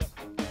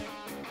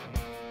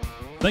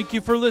Thank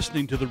you for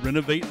listening to the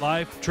Renovate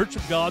Life Church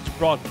of God's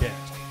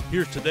broadcast.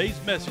 Here's today's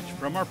message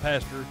from our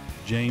pastor,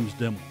 James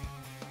Dimmel.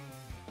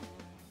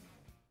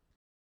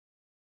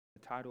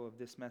 The title of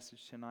this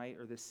message tonight,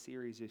 or this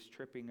series, is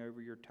Tripping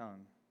Over Your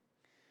Tongue.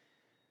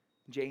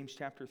 James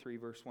chapter 3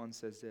 verse 1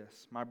 says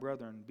this, "My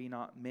brethren, be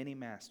not many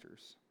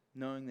masters,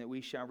 knowing that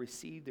we shall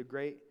receive the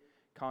great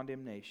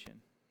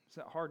condemnation." It's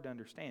hard to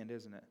understand,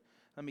 isn't it?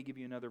 Let me give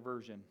you another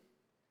version.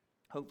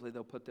 Hopefully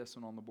they'll put this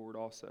one on the board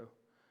also.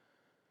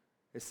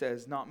 It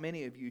says, "Not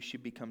many of you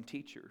should become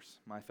teachers,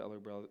 my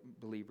fellow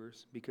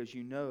believers, because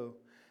you know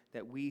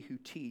that we who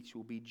teach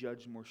will be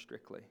judged more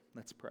strictly."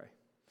 Let's pray.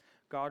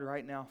 God,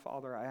 right now,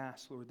 Father, I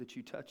ask, Lord, that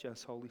you touch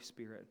us, Holy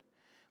Spirit.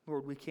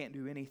 Lord, we can't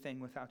do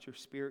anything without your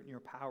Spirit and your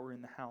power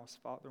in the house,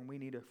 Father, and we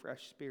need a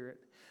fresh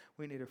Spirit.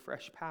 We need a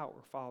fresh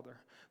power, Father.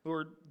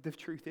 Lord, the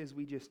truth is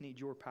we just need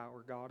your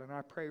power, God, and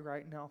I pray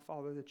right now,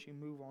 Father, that you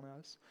move on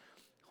us.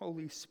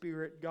 Holy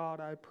Spirit, God,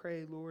 I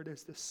pray, Lord,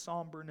 as the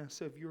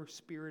somberness of your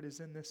Spirit is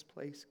in this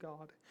place,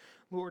 God.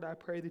 Lord, I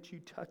pray that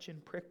you touch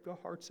and prick the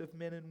hearts of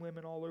men and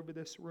women all over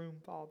this room,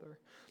 Father.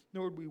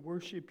 Lord, we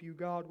worship you,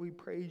 God. We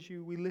praise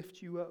you. We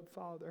lift you up,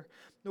 Father.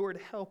 Lord,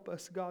 help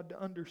us, God, to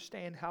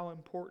understand how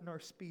important our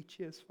speech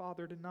is,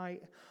 Father,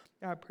 tonight.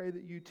 I pray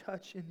that you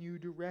touch and you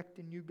direct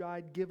and you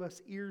guide. Give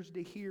us ears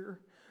to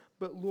hear.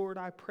 But Lord,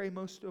 I pray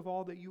most of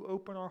all that you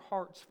open our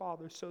hearts,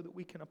 Father, so that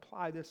we can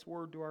apply this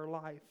word to our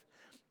life.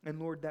 And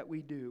Lord, that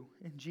we do.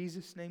 In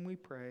Jesus' name we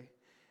pray.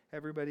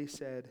 Everybody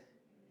said,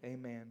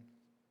 amen.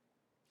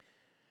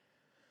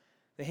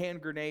 The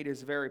hand grenade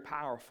is very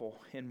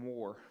powerful in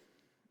war.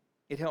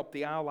 It helped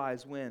the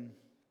Allies win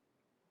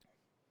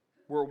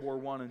World War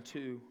I and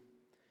II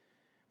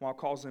while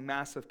causing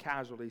massive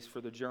casualties for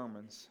the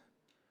Germans.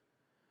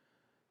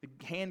 The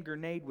hand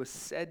grenade was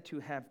said to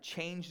have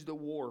changed the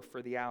war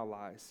for the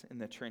Allies in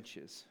the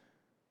trenches.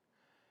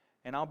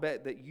 And I'll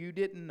bet that you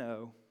didn't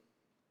know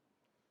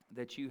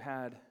that you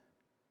had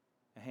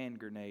a hand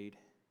grenade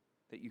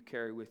that you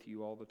carry with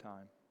you all the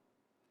time.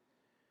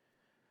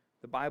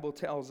 The Bible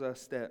tells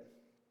us that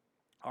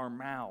our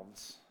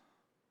mouths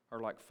are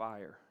like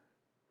fire.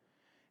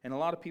 And a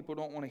lot of people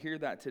don't want to hear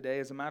that today.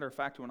 As a matter of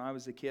fact, when I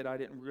was a kid, I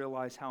didn't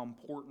realize how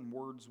important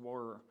words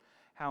were.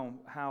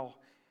 How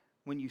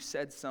when you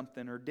said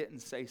something or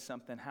didn't say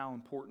something, how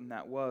important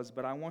that was.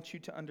 But I want you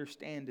to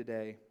understand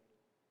today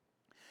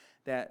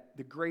that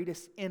the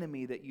greatest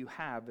enemy that you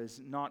have is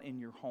not in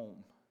your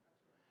home.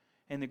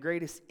 And the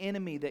greatest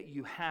enemy that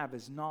you have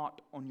is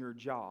not on your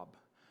job.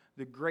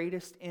 The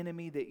greatest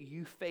enemy that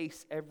you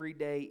face every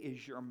day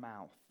is your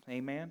mouth.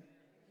 Amen?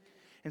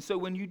 And so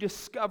when you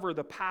discover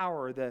the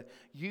power, the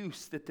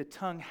use that the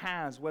tongue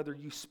has, whether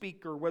you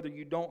speak or whether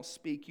you don't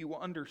speak, you will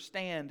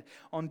understand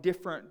on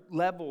different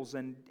levels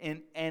and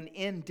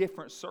in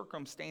different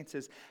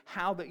circumstances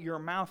how that your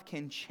mouth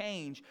can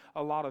change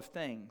a lot of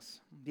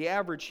things. The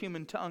average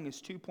human tongue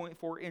is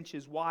 2.4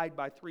 inches wide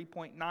by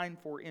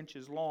 3.94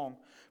 inches long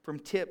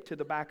from tip to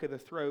the back of the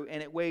throat,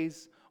 and it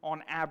weighs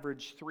on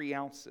average 3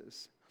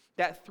 ounces.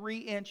 That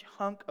 3-inch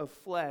hunk of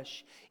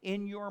flesh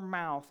in your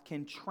mouth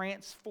can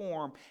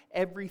transform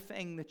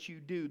everything that you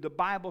do. The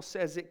Bible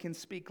says it can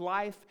speak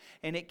life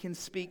and it can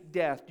speak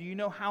death. Do you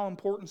know how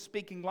important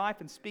speaking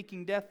life and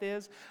speaking death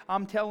is?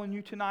 I'm telling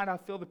you tonight, I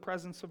feel the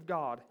presence of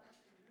God,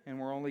 and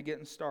we're only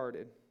getting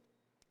started.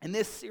 In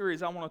this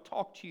series, I want to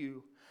talk to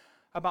you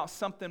about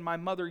something my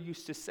mother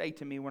used to say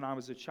to me when I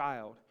was a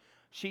child.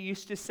 She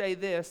used to say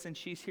this, and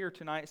she's here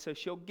tonight, so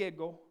she'll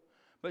giggle,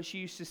 but she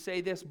used to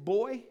say this,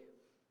 "Boy,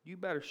 you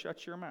better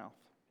shut your mouth."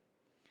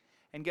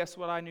 And guess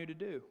what I knew to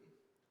do?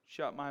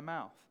 Shut my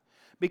mouth.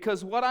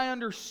 Because what I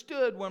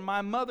understood when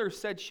my mother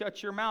said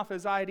shut your mouth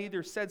is I had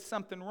either said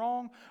something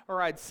wrong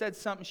or I'd said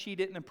something she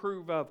didn't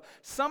approve of.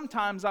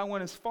 Sometimes I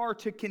went as far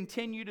to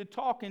continue to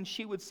talk, and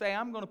she would say,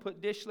 "I'm going to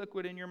put dish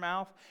liquid in your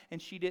mouth," and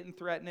she didn't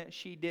threaten it.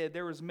 She did.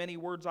 There was many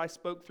words I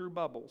spoke through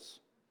bubbles.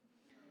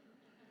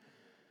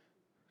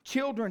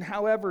 Children,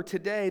 however,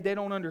 today, they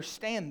don't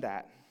understand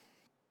that.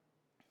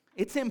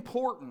 It's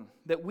important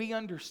that we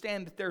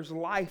understand that there's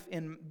life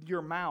in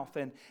your mouth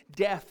and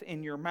death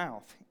in your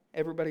mouth.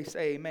 Everybody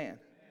say amen.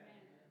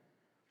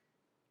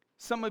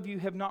 Some of you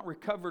have not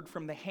recovered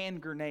from the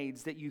hand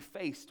grenades that you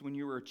faced when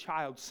you were a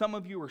child. Some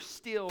of you are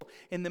still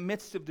in the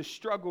midst of the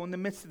struggle, in the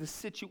midst of the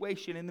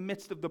situation, in the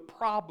midst of the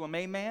problem.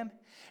 Amen?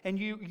 And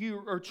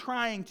you are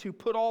trying to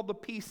put all the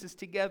pieces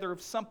together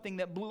of something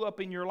that blew up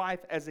in your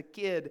life as a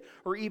kid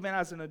or even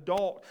as an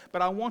adult.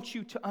 But I want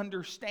you to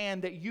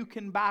understand that you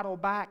can battle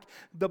back.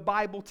 The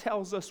Bible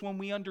tells us when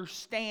we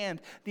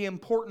understand the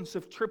importance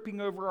of tripping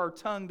over our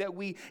tongue that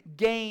we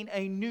gain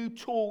a new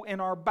tool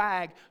in our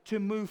bag to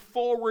move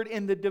forward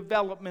in the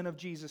development of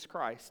Jesus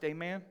Christ.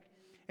 Amen?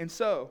 And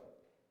so,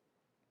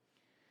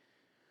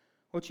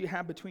 what you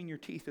have between your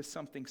teeth is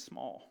something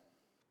small.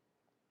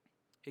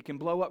 It can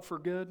blow up for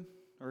good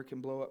or it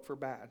can blow up for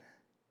bad.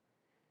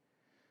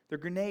 They're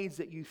grenades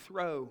that you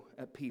throw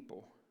at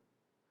people.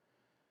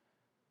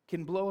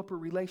 can blow up a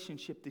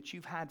relationship that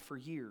you've had for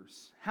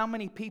years? How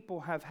many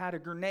people have had a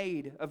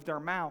grenade of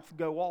their mouth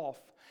go off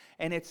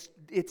and it's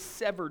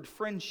severed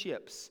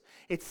friendships,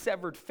 it's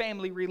severed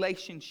family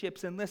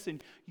relationships? And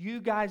listen, you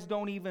guys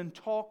don't even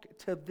talk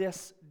to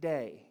this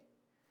day.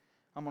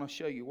 I'm going to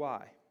show you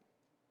why.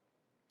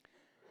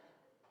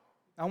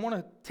 I want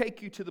to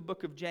take you to the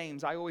book of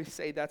James. I always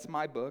say that's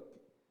my book.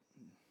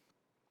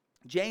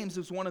 James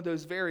is one of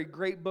those very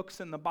great books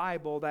in the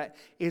Bible that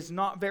is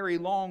not very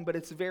long, but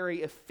it's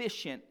very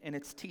efficient in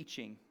its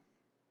teaching.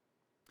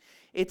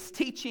 It's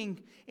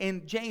teaching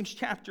in James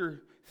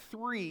chapter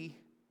 3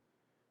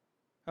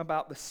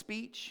 about the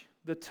speech,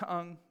 the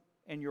tongue,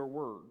 and your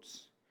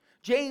words.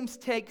 James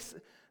takes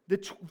the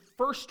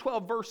first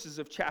 12 verses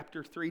of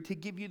chapter 3 to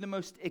give you the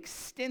most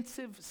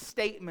extensive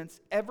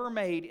statements ever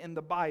made in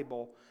the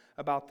Bible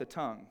about the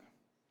tongue.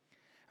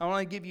 I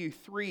want to give you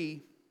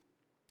 3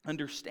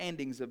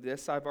 understandings of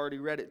this. I've already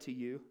read it to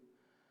you.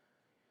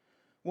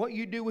 What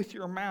you do with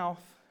your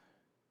mouth,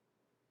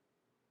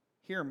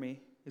 hear me,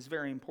 is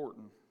very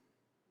important.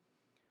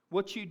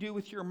 What you do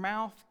with your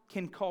mouth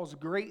can cause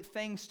great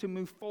things to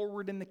move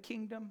forward in the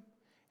kingdom,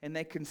 and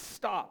they can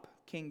stop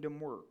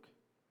kingdom work.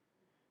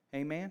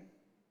 Amen?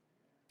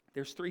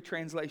 There's 3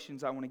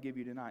 translations I want to give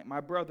you tonight. My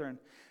brethren,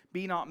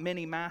 be not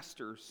many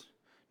masters,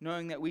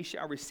 knowing that we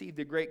shall receive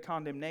the great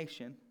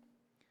condemnation.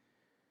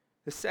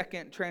 The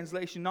second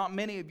translation, not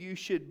many of you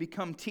should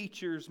become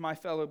teachers, my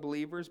fellow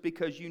believers,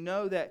 because you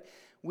know that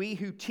we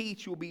who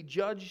teach will be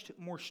judged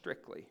more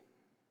strictly.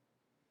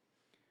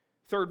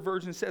 Third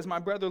version says, my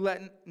brother,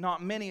 let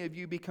not many of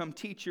you become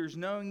teachers,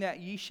 knowing that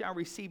ye shall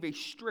receive a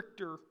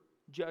stricter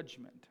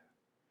judgment.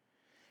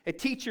 A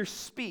teacher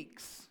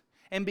speaks.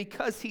 And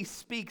because he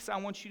speaks, I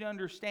want you to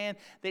understand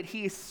that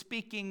he is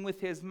speaking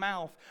with his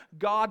mouth.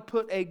 God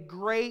put a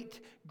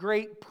great,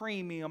 great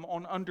premium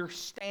on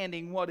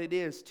understanding what it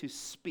is to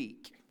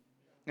speak.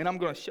 And I'm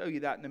going to show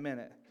you that in a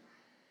minute.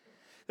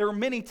 There were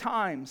many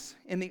times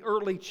in the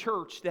early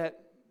church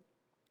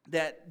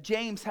that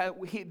James had,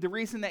 the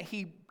reason that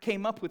he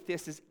came up with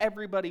this is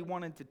everybody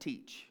wanted to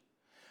teach.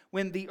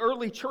 When the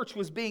early church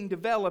was being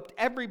developed,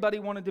 everybody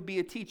wanted to be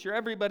a teacher.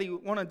 Everybody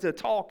wanted to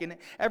talk, and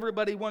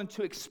everybody wanted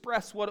to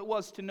express what it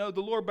was to know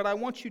the Lord. But I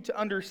want you to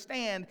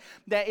understand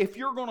that if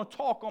you're going to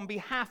talk on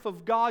behalf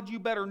of God, you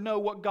better know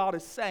what God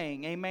is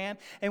saying. Amen?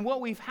 And what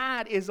we've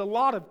had is a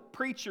lot of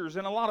preachers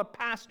and a lot of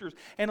pastors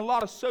and a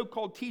lot of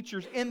so-called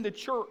teachers in the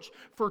church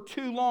for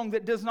too long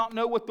that does not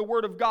know what the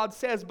Word of God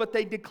says, but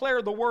they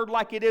declare the Word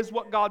like it is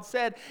what God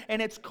said,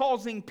 and it's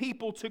causing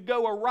people to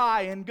go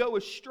awry and go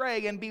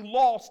astray and be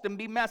lost and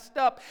be messed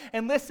up.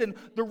 And listen,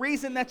 the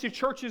reason that your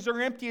churches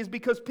are empty is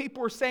because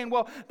people are saying,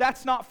 well,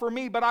 that's not for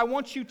me. But I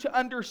want you to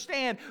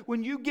understand,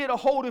 when you get a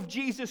hold of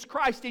Jesus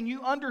Christ and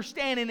you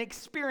understand and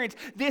experience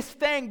this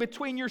thing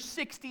between your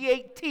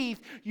 68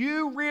 teeth,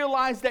 you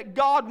realize that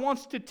God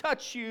wants to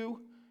touch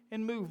you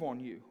and move on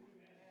you.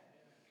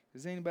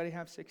 Does anybody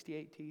have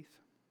 68 teeth?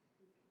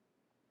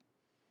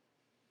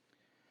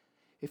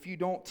 If you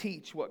don't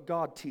teach what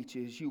God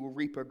teaches, you will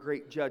reap a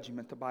great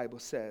judgment, the Bible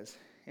says.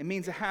 It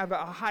means to have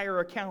a higher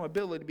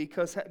accountability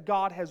because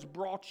God has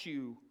brought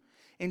you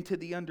into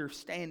the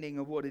understanding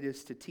of what it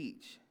is to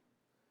teach.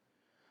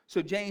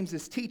 So James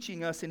is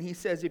teaching us, and he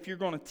says, if you're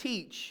going to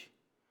teach,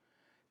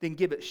 then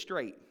give it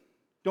straight.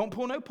 Don't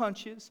pull no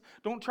punches.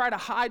 Don't try to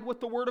hide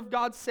what the Word of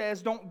God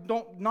says. Don't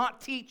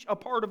not teach a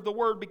part of the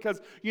Word because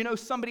you know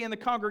somebody in the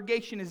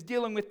congregation is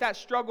dealing with that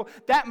struggle.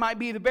 That might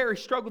be the very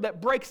struggle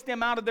that breaks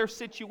them out of their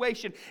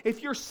situation.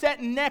 If you're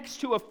sitting next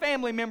to a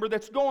family member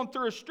that's going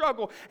through a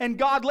struggle and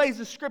God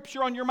lays a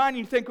scripture on your mind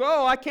and you think,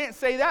 oh, I can't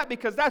say that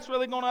because that's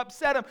really going to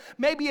upset them.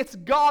 Maybe it's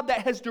God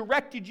that has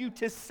directed you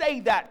to say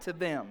that to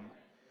them.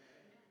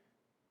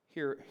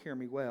 Hear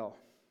me well.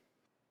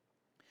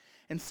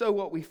 And so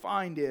what we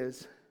find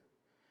is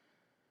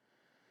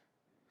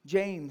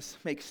James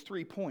makes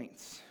 3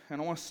 points, and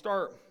I want to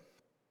start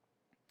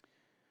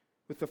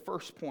with the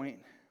first point,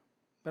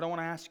 but I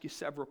want to ask you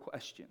several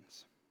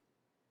questions.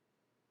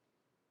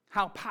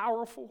 How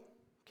powerful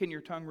can your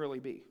tongue really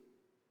be?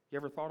 You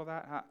ever thought of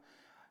that?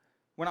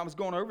 When I was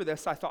going over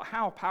this, I thought,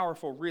 how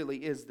powerful really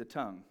is the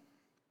tongue?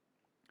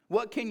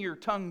 What can your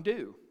tongue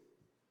do?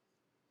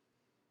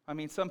 I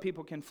mean, some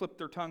people can flip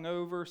their tongue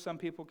over. Some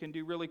people can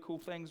do really cool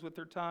things with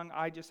their tongue.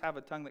 I just have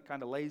a tongue that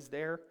kind of lays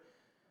there.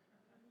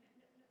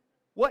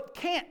 What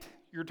can't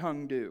your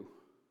tongue do?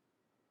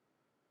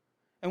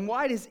 And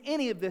why does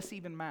any of this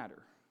even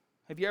matter?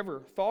 Have you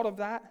ever thought of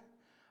that?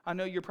 I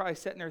know you're probably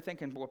sitting there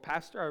thinking, well,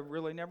 Pastor, I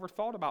really never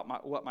thought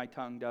about what my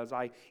tongue does.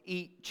 I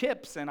eat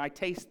chips and I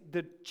taste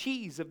the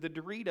cheese of the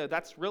Dorito.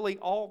 That's really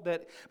all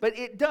that. But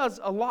it does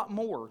a lot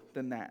more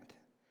than that.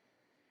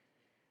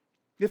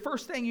 The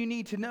first thing you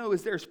need to know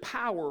is there's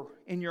power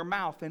in your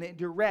mouth and it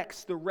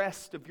directs the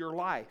rest of your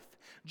life.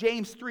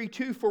 James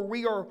 3:2, for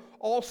we are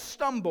all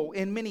stumble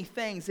in many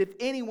things. If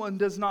anyone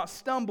does not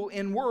stumble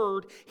in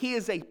word, he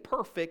is a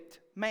perfect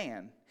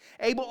man,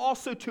 able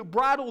also to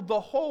bridle the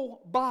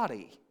whole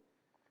body.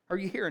 Are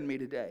you hearing me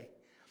today?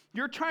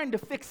 You're trying to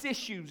fix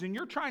issues, and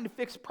you're trying to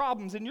fix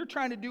problems, and you're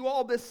trying to do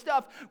all this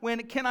stuff when,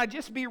 can I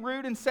just be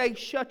rude and say,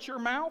 shut your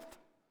mouth?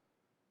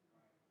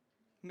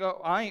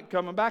 No, I ain't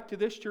coming back to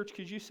this church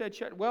because you said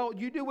shut. Well,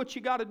 you do what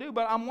you got to do,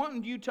 but I'm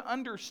wanting you to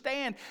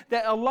understand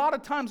that a lot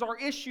of times our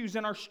issues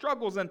and our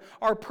struggles and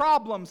our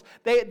problems,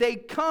 they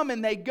come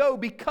and they go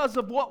because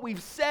of what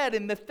we've said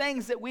and the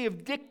things that we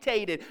have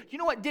dictated. You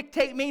know what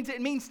dictate means?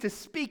 It means to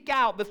speak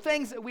out, the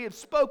things that we have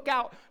spoke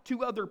out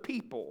to other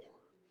people.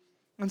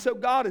 And so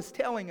God is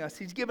telling us,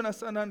 He's given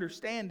us an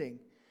understanding.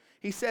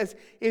 He says,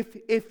 if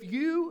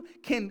you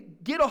can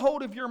get a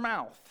hold of your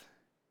mouth,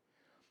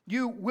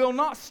 you will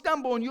not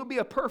stumble and you'll be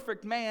a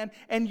perfect man,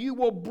 and you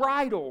will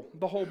bridle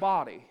the whole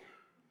body.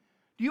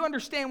 Do you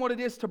understand what it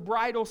is to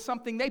bridle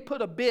something? They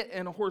put a bit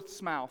in a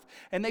horse's mouth,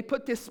 and they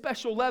put this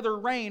special leather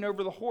rein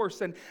over the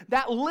horse, and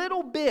that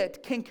little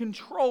bit can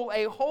control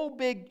a whole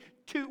big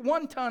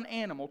 1-ton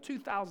animal,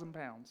 2,000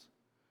 pounds.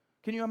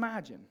 Can you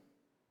imagine?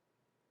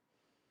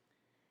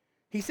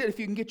 He said if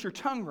you can get your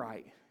tongue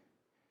right,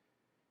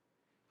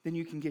 then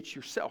you can get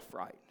yourself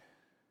right.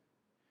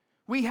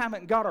 We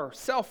haven't got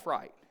ourselves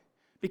right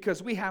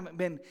because we haven't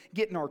been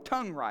getting our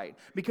tongue right.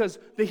 Because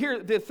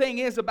the thing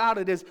is about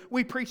it is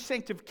we preach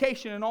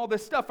sanctification and all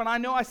this stuff, and I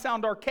know I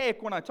sound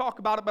archaic when I talk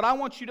about it, but I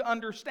want you to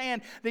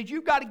understand that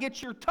you've got to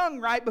get your tongue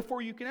right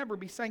before you can ever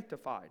be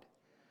sanctified.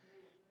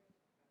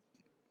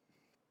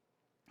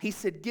 He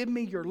said, give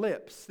me your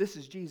lips. This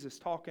is Jesus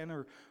talking,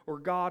 or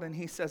God, and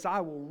He says,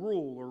 I will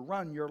rule or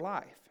run your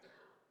life.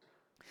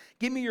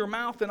 Give me your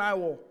mouth and I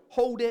will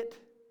hold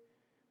it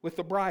with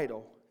the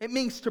bridle. It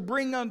means to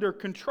bring under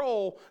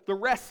control the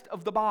rest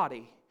of the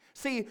body.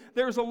 See,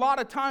 there's a lot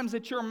of times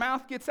that your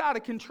mouth gets out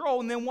of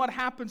control, and then what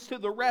happens to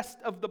the rest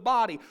of the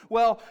body?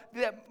 Well,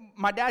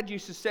 my dad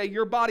used to say,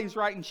 your body's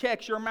writing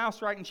checks, your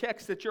mouth's writing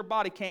checks that your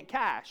body can't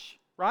cash,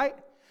 right?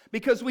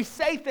 Because we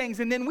say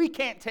things and then we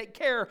can't take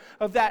care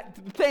of that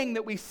thing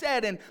that we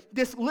said, and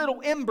this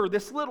little ember,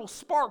 this little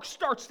spark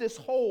starts this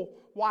whole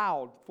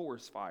wild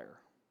forest fire.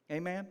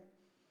 Amen?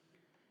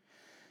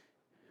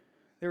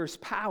 There is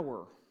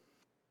power,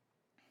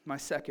 my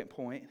second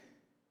point,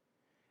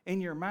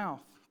 in your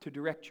mouth to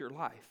direct your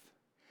life.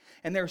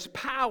 And there's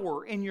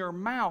power in your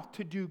mouth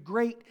to do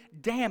great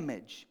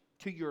damage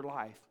to your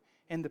life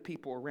and the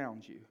people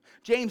around you.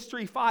 James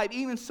 3:5,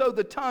 even so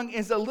the tongue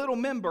is a little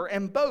member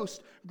and boasts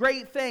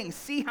great things.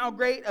 See how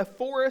great a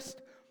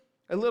forest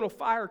a little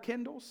fire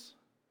kindles?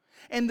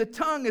 And the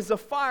tongue is a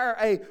fire,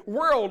 a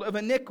world of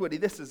iniquity.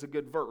 This is a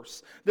good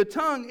verse. The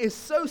tongue is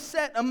so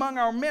set among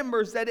our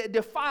members that it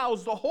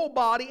defiles the whole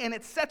body, and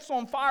it sets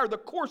on fire the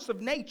course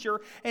of nature,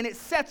 and it's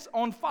set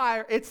on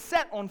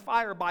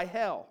fire by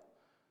hell.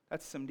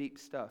 That's some deep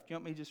stuff. You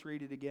want me to just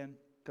read it again?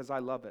 Because I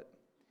love it.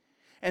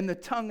 And the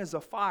tongue is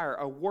a fire,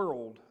 a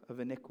world of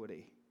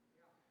iniquity.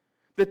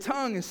 The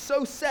tongue is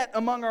so set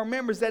among our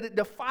members that it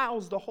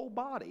defiles the whole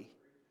body.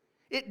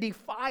 It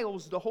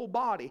defiles the whole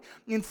body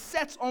and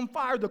sets on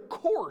fire the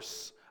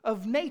course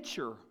of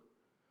nature.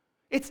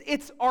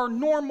 It's our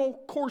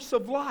normal course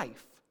of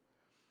life.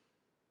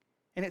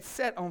 And it's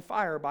set on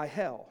fire by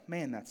hell.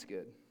 Man, that's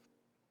good.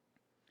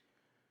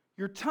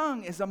 Your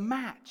tongue is a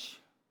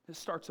match that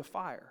starts a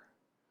fire.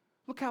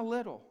 Look how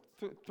little,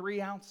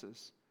 3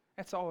 ounces.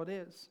 That's all it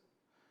is.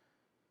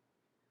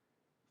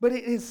 But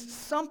it is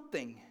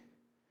something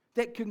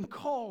that can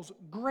cause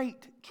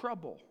great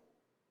trouble.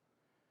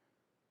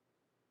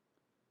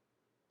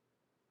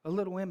 A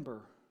little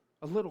ember,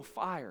 a little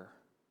fire,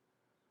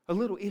 a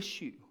little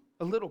issue,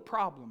 a little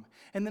problem.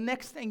 And the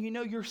next thing you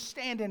know, you're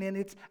standing and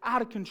it's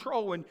out of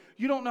control, and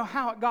you don't know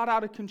how it got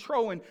out of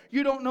control, and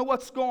you don't know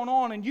what's going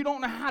on, and you don't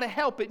know how to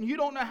help it, and you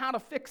don't know how to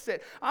fix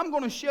it. I'm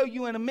going to show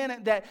you in a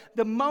minute that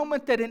the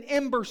moment that an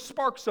ember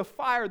sparks a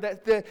fire,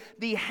 that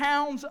the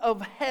hounds of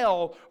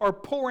hell are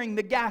pouring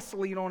the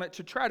gasoline on it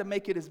to try to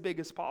make it as big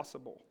as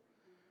possible.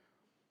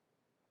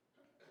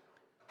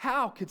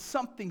 How could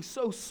something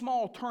so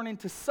small turn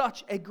into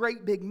such a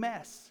great big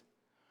mess?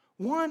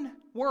 One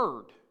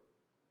word.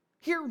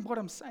 Hear what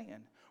I'm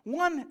saying.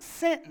 One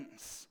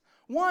sentence,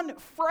 one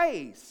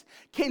phrase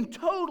can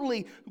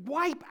totally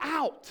wipe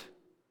out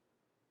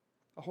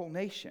a whole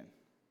nation.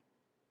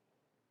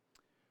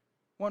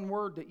 One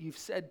word that you've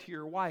said to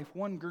your wife,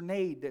 one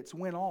grenade that's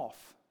went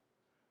off.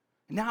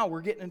 Now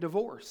we're getting a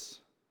divorce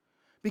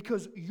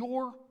because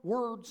your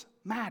words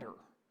matter.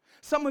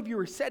 Some of you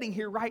are sitting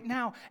here right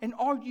now, and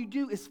all you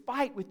do is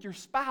fight with your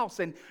spouse,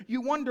 and you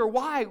wonder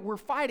why we're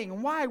fighting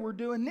and why we're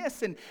doing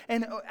this and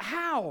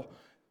how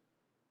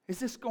is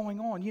this going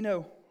on. You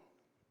know,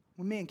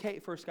 when me and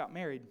Kate first got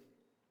married,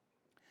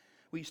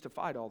 we used to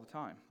fight all the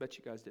time. Bet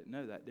you guys didn't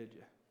know that, did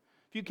you?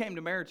 If you came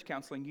to marriage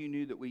counseling, you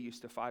knew that we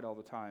used to fight all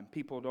the time.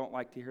 People don't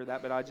like to hear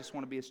that, but I just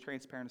want to be as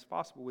transparent as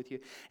possible with you.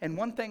 And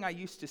one thing I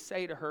used to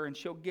say to her, and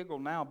she'll giggle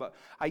now, but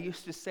I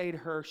used to say to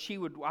her,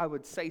 I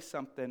would say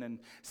something and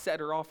set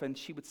her off, and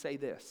she would say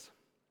this,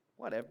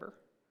 whatever.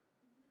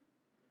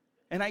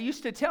 And I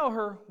used to tell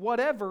her,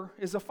 whatever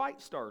is a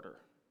fight starter.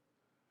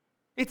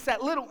 It's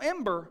that little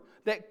ember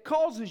that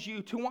causes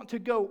you to want to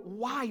go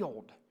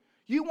wild.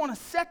 You want to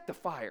set the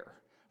fire.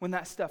 when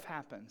that stuff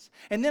happens.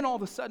 And then all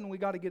of a sudden we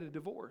got to get a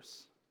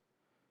divorce.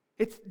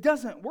 It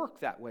doesn't work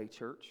that way,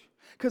 church.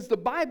 Because the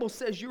Bible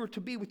says you are to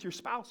be with your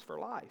spouse for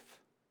life.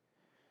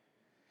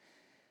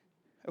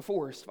 A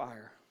forest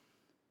fire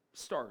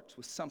starts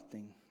with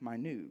something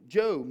minute.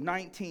 Job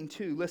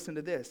 19:2, listen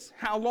to this.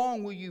 How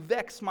long will you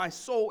vex my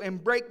soul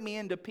and break me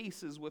into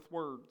pieces with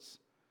words?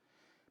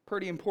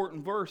 Pretty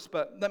important verse,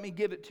 but let me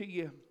give it to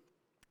you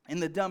in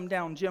the dumbed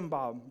down Jim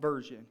Bob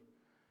version.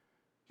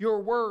 Your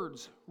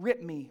words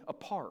rip me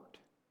apart,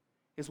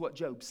 is what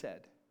Job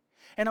said.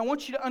 And I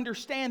want you to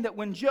understand that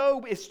when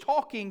Job is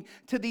talking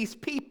to these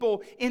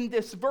people in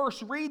this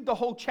verse, read the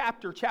whole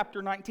chapter,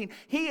 chapter 19.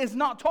 He is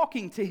not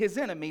talking to his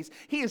enemies.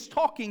 He is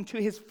talking to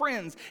his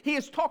friends. He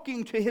is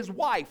talking to his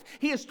wife.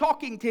 He is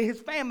talking to his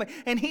family.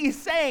 And he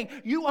is saying,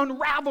 you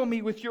unravel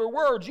me with your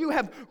words. You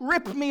have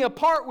ripped me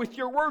apart with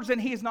your words.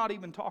 And he is not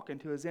even talking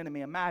to his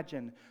enemy.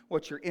 Imagine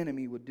what your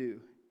enemy would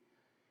do.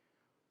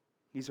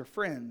 These are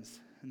friends,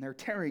 and they're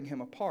tearing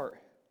him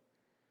apart.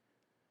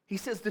 He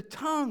says the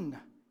tongue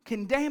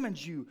can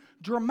damage you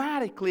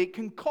dramatically. It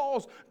can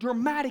cause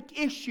dramatic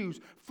issues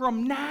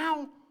from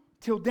now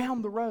till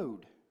down the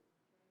road.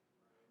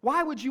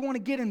 Why would you want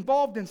to get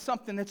involved in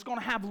something that's going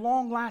to have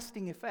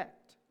long-lasting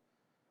effect?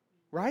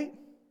 Right?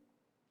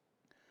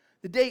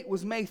 The date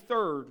was May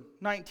 3rd,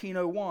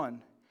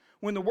 1901,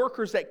 when the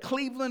workers at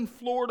Cleveland,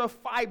 Florida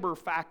fiber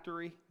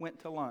factory went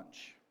to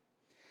lunch.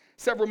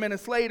 Several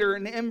minutes later,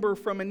 an ember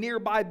from a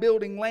nearby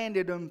building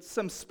landed on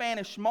some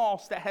Spanish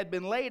moss that had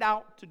been laid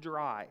out to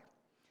dry.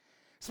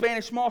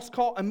 Spanish moss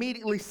caught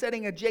immediately,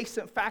 setting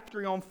adjacent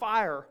factory on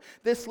fire.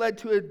 This led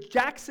to a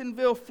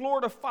Jacksonville,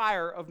 Florida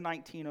fire of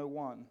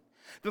 1901.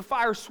 The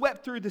fire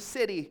swept through the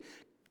city,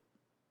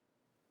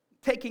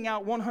 taking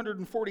out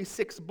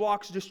 146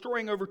 blocks,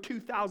 destroying over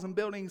 2,000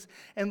 buildings,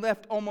 and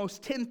left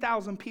almost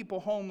 10,000 people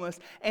homeless,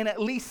 and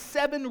at least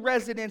 7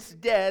 residents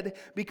dead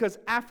because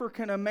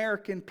African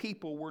American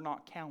people were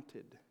not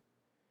counted.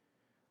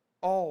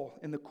 All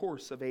in the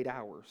course of 8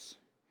 hours.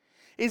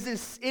 It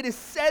is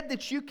said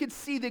that you could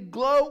see the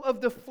glow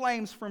of the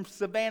flames from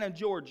Savannah,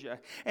 Georgia,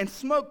 and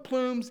smoke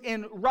plumes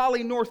in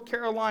Raleigh, North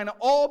Carolina,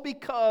 all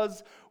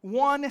because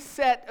one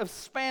set of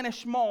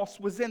Spanish moss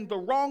was in the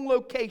wrong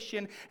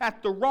location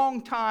at the wrong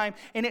time,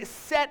 and it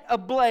set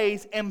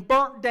ablaze and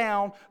burnt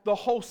down the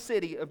whole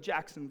city of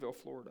Jacksonville,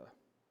 Florida.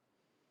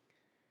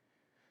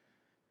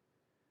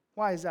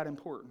 Why is that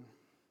important?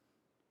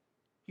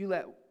 You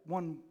let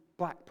one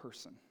black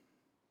person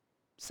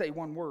say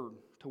one word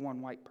to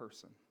one white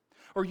person.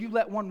 Or you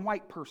let one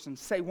white person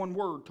say one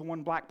word to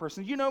one black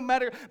person. You know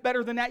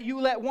better than that,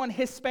 you let one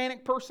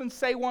Hispanic person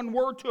say one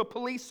word to a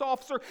police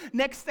officer.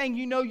 Next thing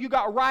you know, you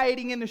got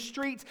rioting in the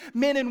streets.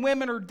 Men and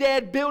women are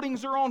dead.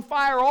 Buildings are on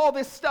fire. All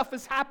this stuff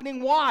is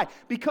happening. Why?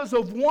 Because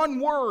of one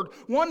word,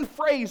 one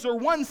phrase, or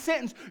one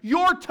sentence.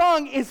 Your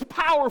tongue is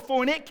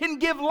powerful, and it can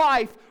give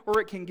life or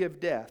it can give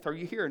death. Are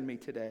you hearing me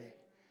today?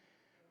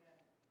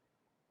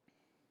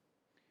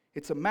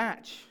 It's a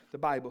match, the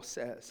Bible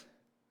says.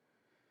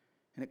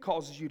 And it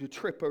causes you to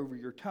trip over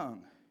your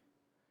tongue.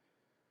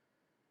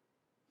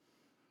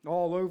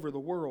 All over the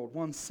world,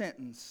 one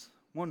sentence,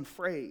 one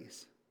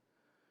phrase,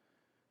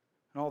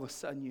 and all of a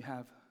sudden you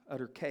have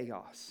utter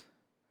chaos.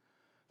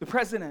 The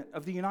President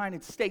of the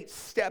United States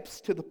steps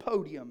to the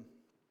podium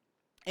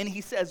and he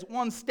says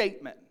one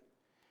statement: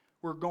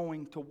 we're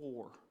going to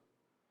war.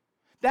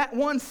 That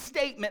one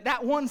statement,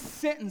 that one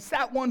sentence,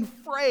 that one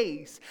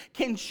phrase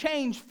can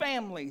change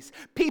families.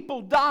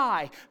 People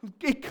die.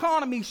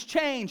 Economies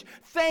change.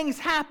 Things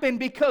happen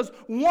because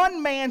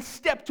one man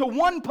stepped to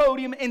one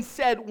podium and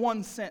said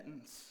one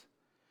sentence.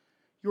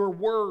 Your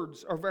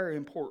words are very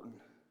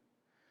important.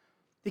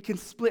 It can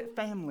split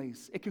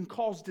families. It can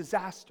cause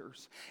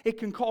disasters. It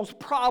can cause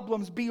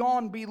problems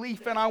beyond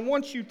belief. And I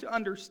want you to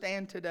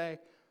understand today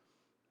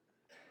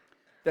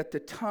that the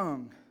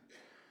tongue,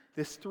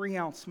 this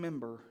 3-ounce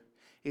member,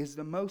 is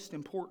the most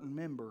important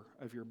member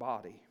of your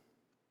body.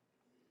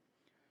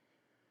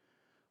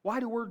 Why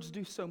do words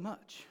do so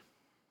much?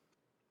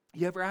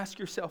 You ever ask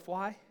yourself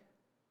why?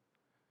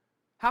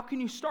 How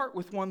can you start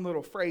with one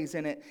little phrase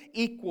and it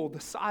equal the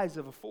size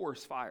of a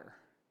forest fire?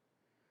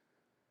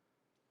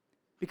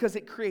 Because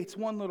it creates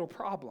one little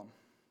problem.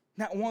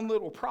 That one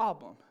little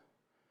problem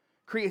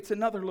creates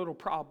another little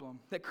problem,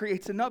 that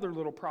creates another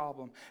little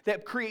problem,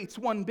 that creates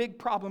one big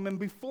problem, and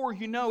before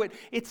you know it,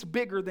 it's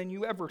bigger than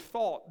you ever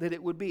thought that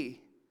it would be.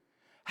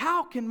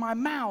 How can my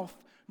mouth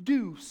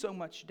do so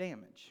much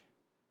damage?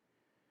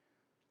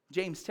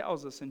 James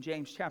tells us in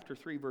James chapter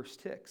 3, verse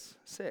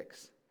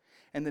 6,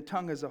 and the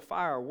tongue is a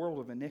fire, a world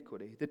of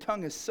iniquity. The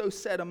tongue is so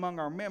set among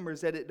our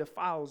members that it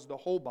defiles the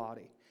whole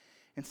body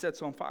and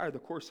sets on fire the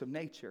course of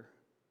nature,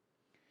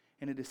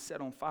 and it is set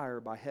on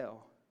fire by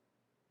hell.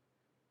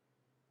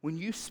 When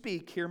you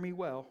speak, hear me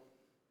well,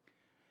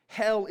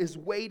 hell is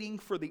waiting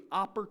for the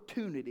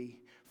opportunity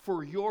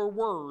for your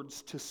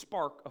words to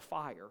spark a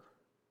fire.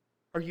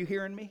 Are you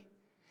hearing me?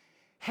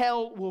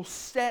 Hell will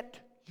set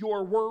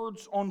your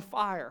words on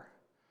fire.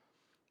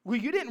 Well,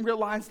 you didn't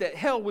realize that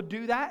hell would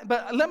do that,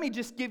 but let me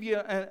just give you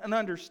an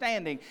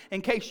understanding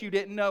in case you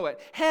didn't know it.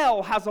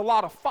 Hell has a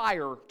lot of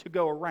fire to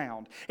go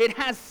around. It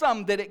has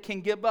some that it can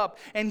give up,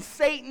 and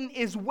Satan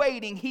is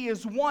waiting. He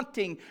is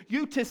wanting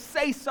you to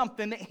say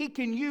something that he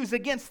can use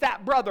against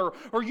that brother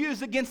or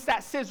use against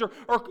that sister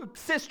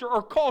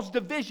or cause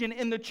division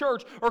in the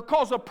church or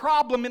cause a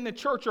problem in the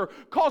church or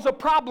cause a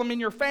problem in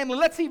your family.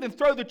 Let's even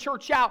throw the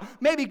church out.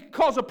 Maybe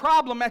cause a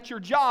problem at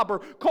your job or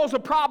cause a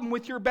problem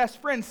with your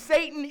best friend.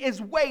 Satan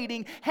is waiting.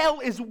 Hell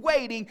is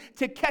waiting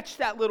to catch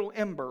that little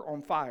ember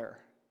on fire.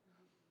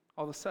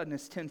 All of a sudden,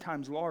 it's 10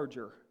 times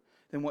larger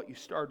than what you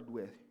started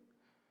with.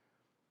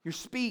 Your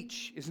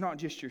speech is not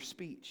just your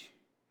speech.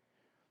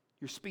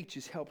 Your speech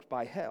is helped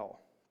by hell.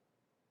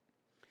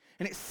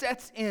 And it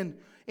sets in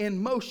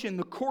motion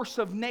the course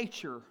of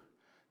nature,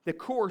 the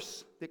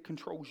course that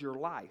controls your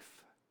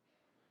life.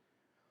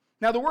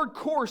 Now, the word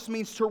course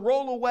means to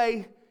roll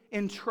away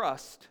in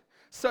trust,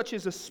 such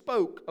as a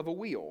spoke of a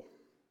wheel.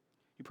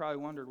 You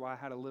probably wondered why I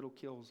had a little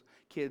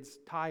kid's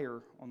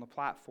tire on the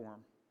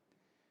platform.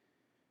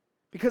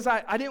 Because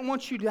I didn't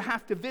want you to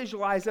have to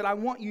visualize it. I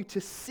want you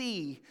to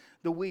see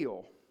the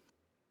wheel.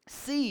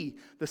 See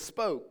the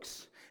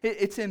spokes.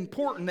 It's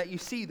important that you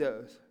see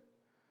those.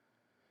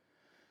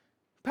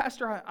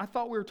 Pastor, I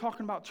thought we were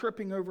talking about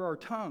tripping over our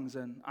tongues,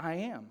 and I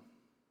am.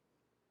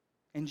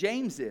 And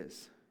James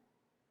is.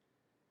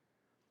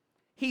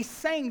 He's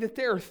saying that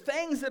there are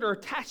things that are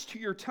attached to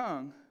your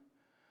tongue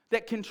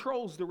that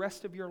controls the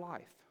rest of your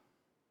life.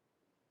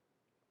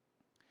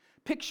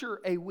 Picture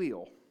a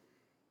wheel.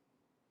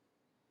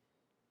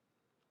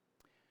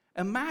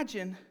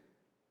 Imagine,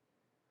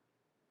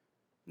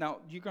 now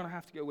you're going to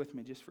have to go with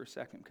me just for a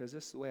second because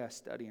this is the way I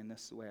study and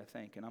this is the way I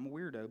think. And I'm a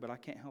weirdo, but I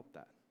can't help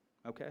that,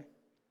 okay?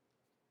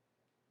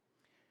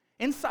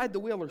 Inside the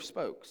wheel are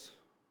spokes,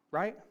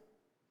 right?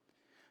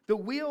 The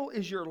wheel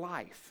is your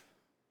life,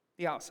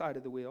 the outside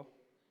of the wheel.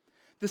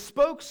 The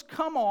spokes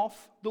come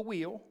off the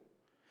wheel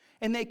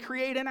and they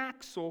create an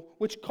axle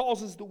which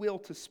causes the wheel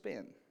to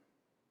spin.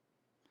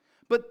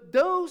 But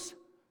those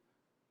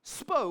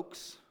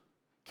spokes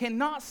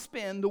cannot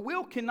spin, the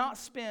wheel cannot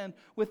spin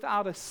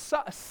without a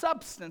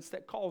substance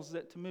that causes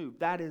it to move.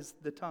 That is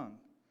the tongue.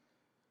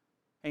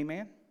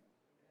 Amen?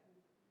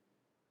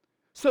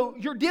 So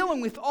you're dealing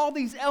with all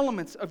these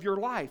elements of your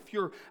life.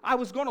 I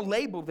was going to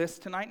label this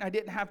tonight, and I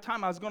didn't have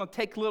time. I was going to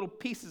take little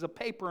pieces of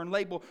paper and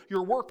label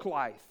your work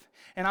life.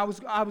 And I was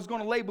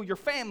going to label your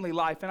family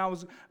life. And I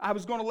was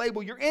going to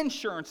label your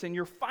insurance and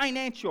your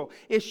financial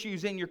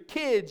issues and your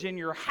kids and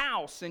your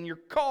house and your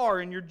car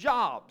and your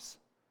jobs.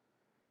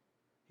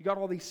 You got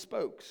all these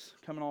spokes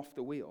coming off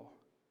the wheel.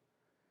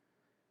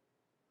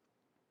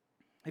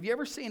 Have you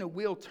ever seen a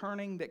wheel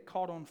turning that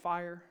caught on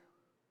fire?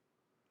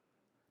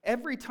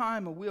 Every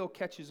time a wheel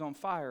catches on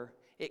fire,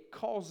 it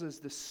causes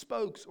the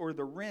spokes or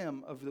the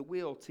rim of the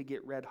wheel to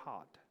get red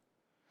hot.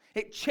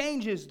 It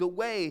changes the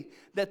way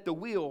that the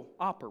wheel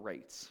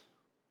operates,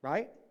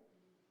 right?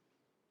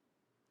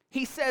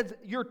 He says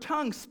your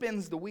tongue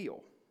spins the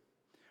wheel.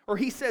 Or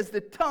he says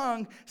the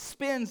tongue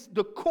spins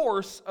the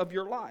course of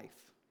your life.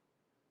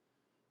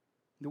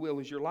 The wheel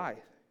is your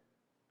life.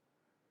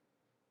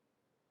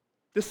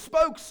 The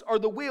spokes are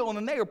the wheel,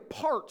 and they are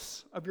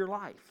parts of your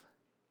life.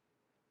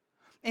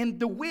 And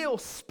the wheel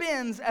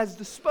spins as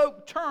the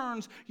spoke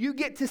turns. You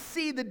get to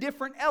see the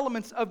different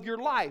elements of your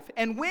life.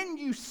 And when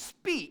you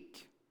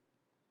speak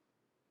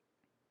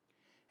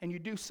and you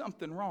do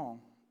something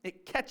wrong,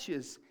 it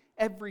catches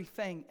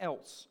everything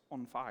else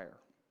on fire.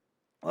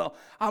 Well,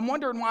 I'm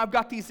wondering why I've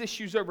got these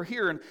issues over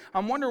here, and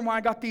I'm wondering why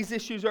I got these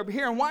issues over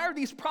here, and why are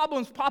these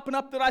problems popping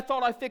up that I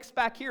thought I fixed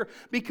back here?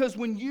 Because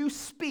when you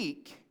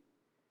speak,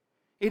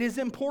 it is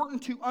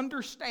important to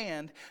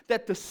understand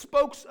that the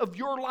spokes of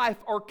your life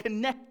are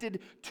connected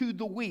to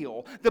the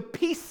wheel. The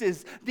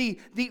pieces, the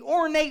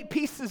ornate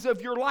pieces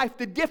of your life,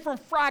 the different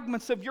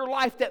fragments of your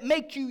life that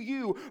make you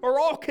you, are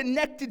all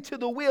connected to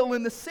the wheel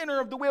in the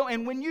center of the wheel.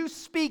 And when you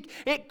speak,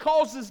 it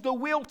causes the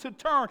wheel to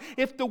turn.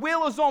 If the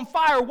wheel is on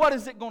fire, what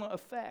is it going to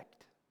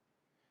affect?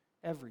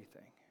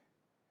 Everything.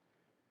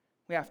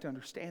 We have to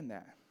understand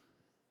that.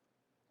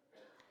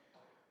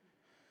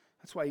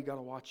 That's why you got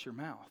to watch your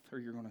mouth, or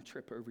you're going to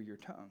trip over your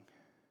tongue.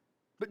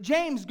 But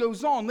James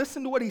goes on.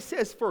 Listen to what he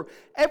says. For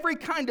every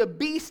kind of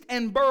beast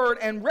and bird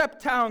and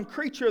reptile and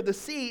creature of the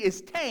sea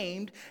is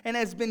tamed and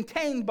has been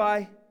tamed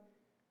by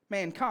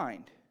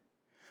mankind.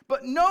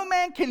 But no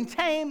man can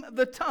tame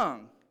the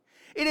tongue.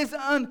 It is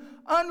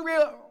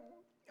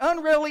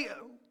unreally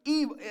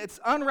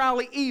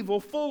evil,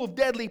 full of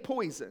deadly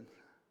poison.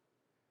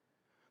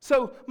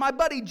 So my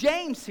buddy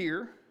James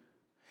here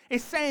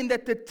is saying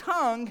that the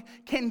tongue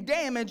can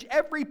damage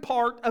every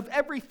part of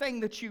everything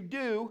that you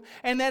do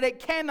and that it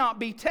cannot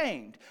be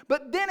tamed.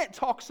 But then it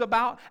talks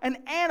about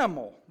an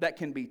animal that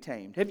can be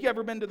tamed. Have you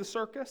ever been to the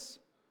circus?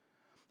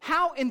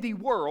 How in the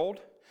world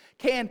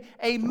can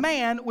a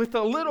man with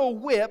a little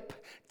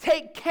whip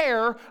take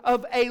care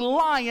of a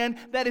lion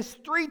that is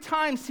 3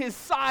 times his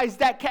size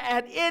that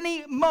at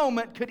any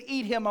moment could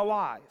eat him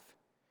alive?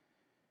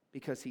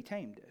 Because he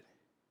tamed it.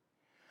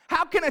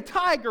 How can a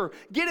tiger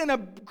get in a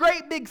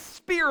great big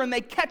spear and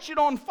they catch it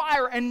on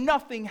fire and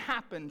nothing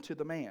happened to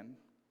the man?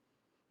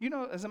 You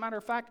know, as a matter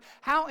of fact,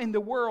 how in the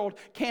world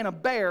can a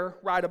bear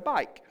ride a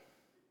bike?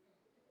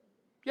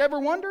 You ever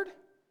wondered?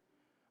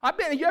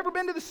 You ever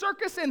been to the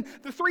circus and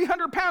the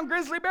 300-pound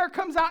grizzly bear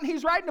comes out and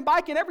he's riding a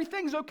bike and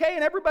everything's okay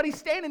and everybody's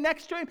standing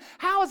next to him?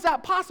 How is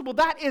that possible?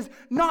 That is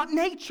not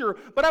nature.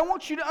 But I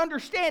want you to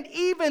understand,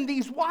 even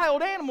these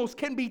wild animals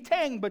can be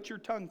tamed, but your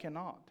tongue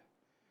cannot.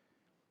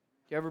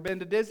 You ever been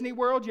to Disney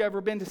World? You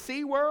ever been to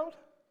Sea World?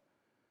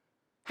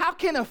 How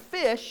can a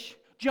fish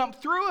jump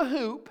through a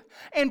hoop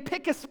and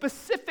pick a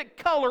specific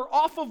color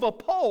off of a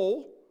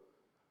pole?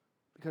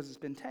 Because it's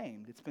been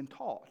tamed, it's been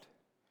taught.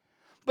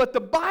 But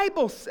the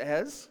Bible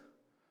says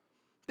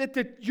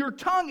that your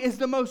tongue is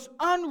the most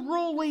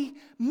unruly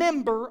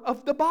member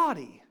of the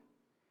body.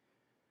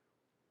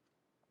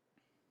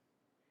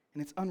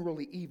 And it's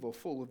unruly evil,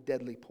 full of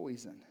deadly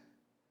poison.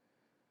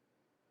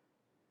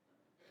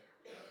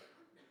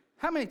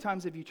 How many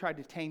times have you tried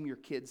to tame your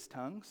kids'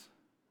 tongues?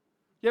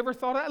 You ever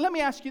thought of that? Let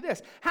me ask you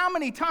this. How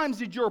many times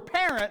did your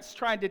parents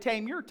try to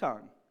tame your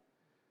tongue?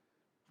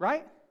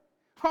 Right?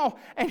 Oh,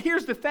 and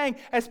here's the thing.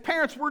 As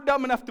parents, we're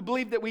dumb enough to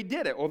believe that we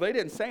did it. Well, they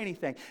didn't say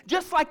anything.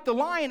 Just like the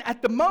lion,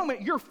 at the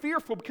moment, you're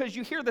fearful because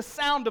you hear the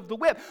sound of the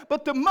whip.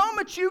 But the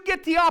moment you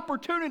get the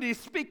opportunity to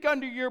speak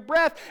under your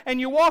breath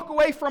and you walk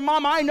away from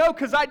Mom, I know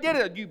because I did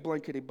it. You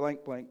blankety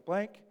blank, blank,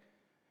 blank.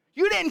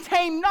 You didn't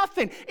tame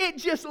nothing. It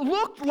just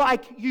looked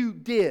like you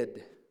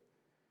did.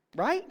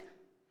 Right?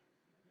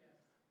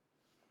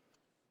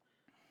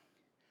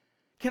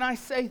 Can I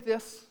say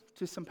this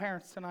to some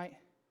parents tonight?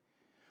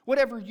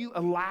 Whatever you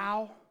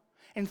allow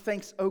and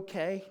think's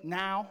okay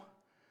now,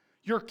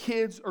 your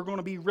kids are going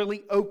to be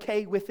really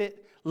okay with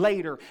it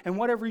later. And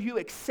whatever you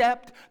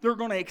accept, they're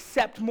going to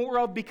accept more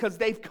of because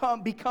they've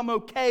become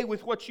okay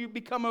with what you've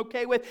become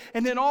okay with.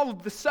 And then all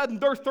of a sudden,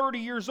 they're 30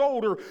 years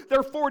old or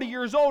they're 40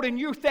 years old and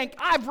you think,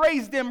 I've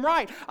raised them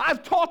right.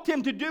 I've taught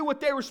them to do what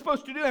they were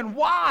supposed to do. And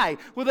why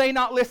will they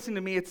not listen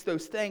to me? It's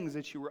those things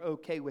that you were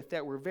okay with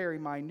that were very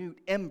minute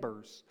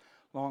embers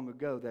long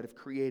ago that have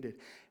created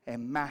a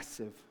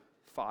massive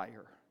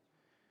fire.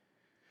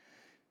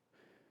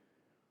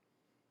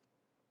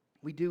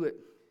 We do it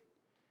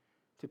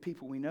to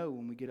people we know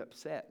when we get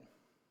upset.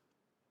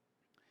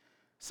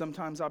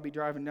 Sometimes I'll be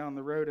driving down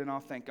the road and I'll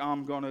think,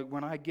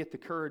 when I get the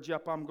courage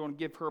up, I'm going to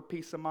give her a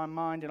piece of my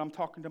mind, and I'm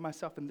talking to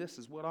myself and this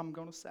is what I'm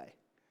going to say.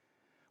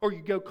 Or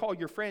you go call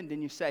your friend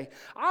and you say,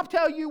 I'll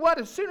tell you what,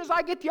 as soon as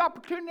I get the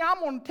opportunity, I'm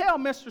going to tell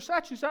Mr.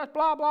 Such and Such,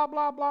 blah, blah,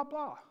 blah, blah,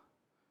 blah.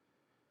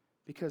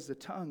 Because the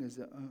tongue is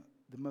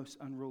the most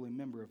unruly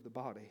member of the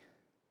body.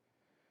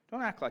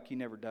 Don't act like you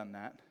never done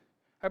that.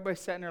 Everybody's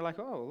sitting there like,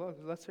 oh, look,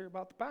 let's hear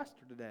about the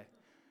pastor today.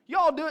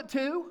 Y'all do it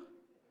too.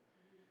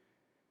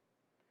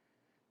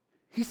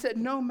 He said,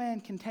 no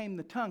man can tame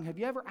the tongue. Have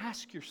you ever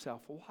asked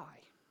yourself why?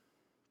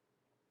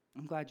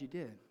 I'm glad you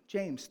did.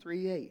 James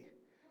 3:8.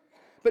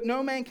 But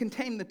no man can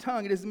tame the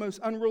tongue. It is the most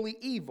unruly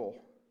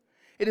evil.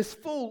 It is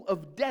full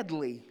of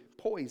deadly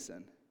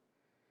poison.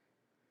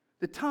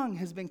 The tongue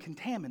has been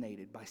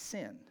contaminated by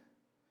sin.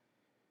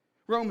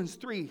 Romans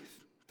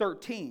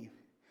 3:13.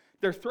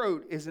 Their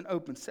throat is an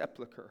open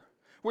sepulchre.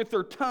 With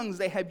their tongues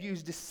they have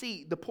used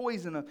deceit, the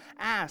poison of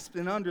asp,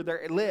 and under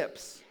their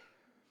lips.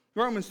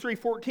 Romans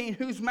 3:14,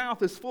 whose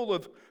mouth is full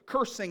of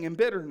cursing and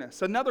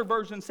bitterness. Another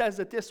version says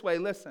it this way,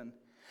 listen.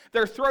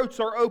 Their throats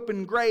are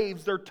open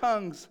graves, their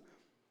tongues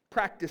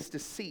practice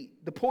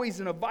deceit. The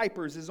poison of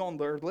vipers is on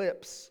their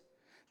lips.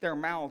 Their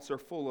mouths are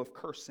full of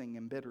cursing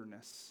and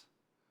bitterness.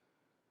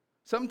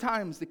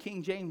 Sometimes the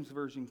King James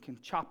Version can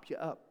chop you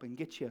up and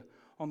get you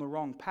on the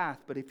wrong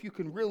path. But if you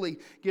can really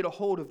get a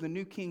hold of the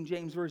New King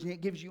James Version,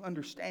 it gives you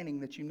understanding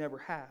that you never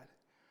had.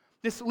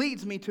 This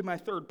leads me to my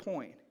third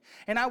point.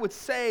 And I would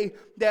say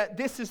that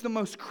this is the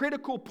most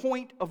critical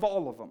point of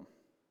all of them.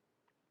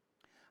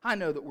 I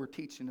know that we're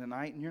teaching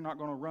tonight and you're not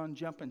going to run,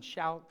 jump, and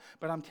shout,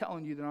 but I'm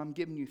telling you that I'm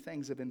giving you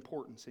things of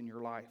importance in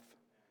your life.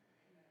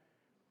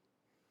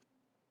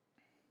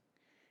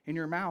 In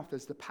your mouth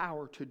is the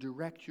power to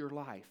direct your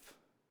life.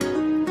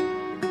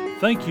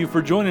 Thank you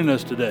for joining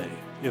us today.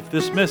 If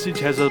this message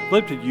has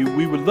uplifted you,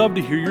 we would love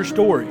to hear your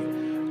story.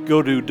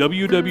 Go to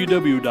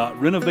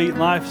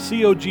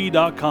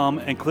www.renovatelife.cog.com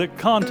and click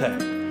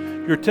Contact.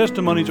 Your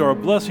testimonies are a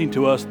blessing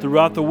to us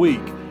throughout the week.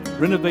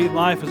 Renovate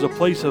Life is a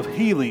place of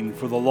healing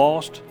for the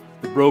lost,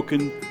 the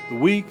broken, the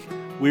weak,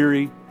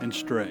 weary, and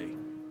stray.